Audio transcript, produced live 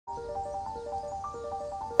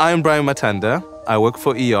I'm Brian Matanda. I work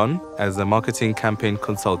for E.ON as a marketing campaign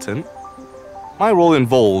consultant. My role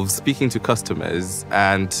involves speaking to customers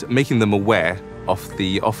and making them aware of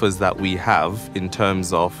the offers that we have in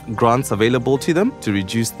terms of grants available to them to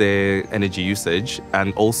reduce their energy usage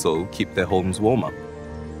and also keep their homes warmer.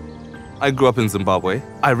 I grew up in Zimbabwe.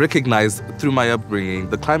 I recognize through my upbringing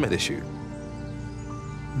the climate issue.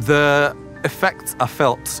 The effects are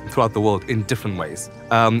felt throughout the world in different ways.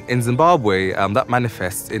 In Zimbabwe, that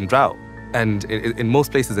manifests in drought. And in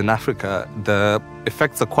most places in Africa, the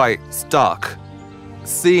effects are quite stark.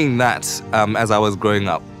 Seeing that as I was growing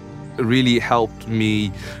up really helped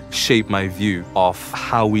me shape my view of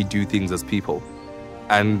how we do things as people.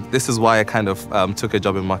 And this is why I kind of took a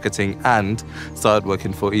job in marketing and started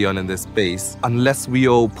working for E.ON in this space. Unless we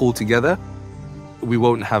all pull together, we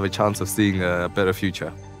won't have a chance of seeing a better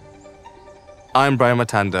future. I'm Brian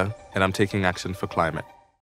Matanda, and I'm taking action for climate.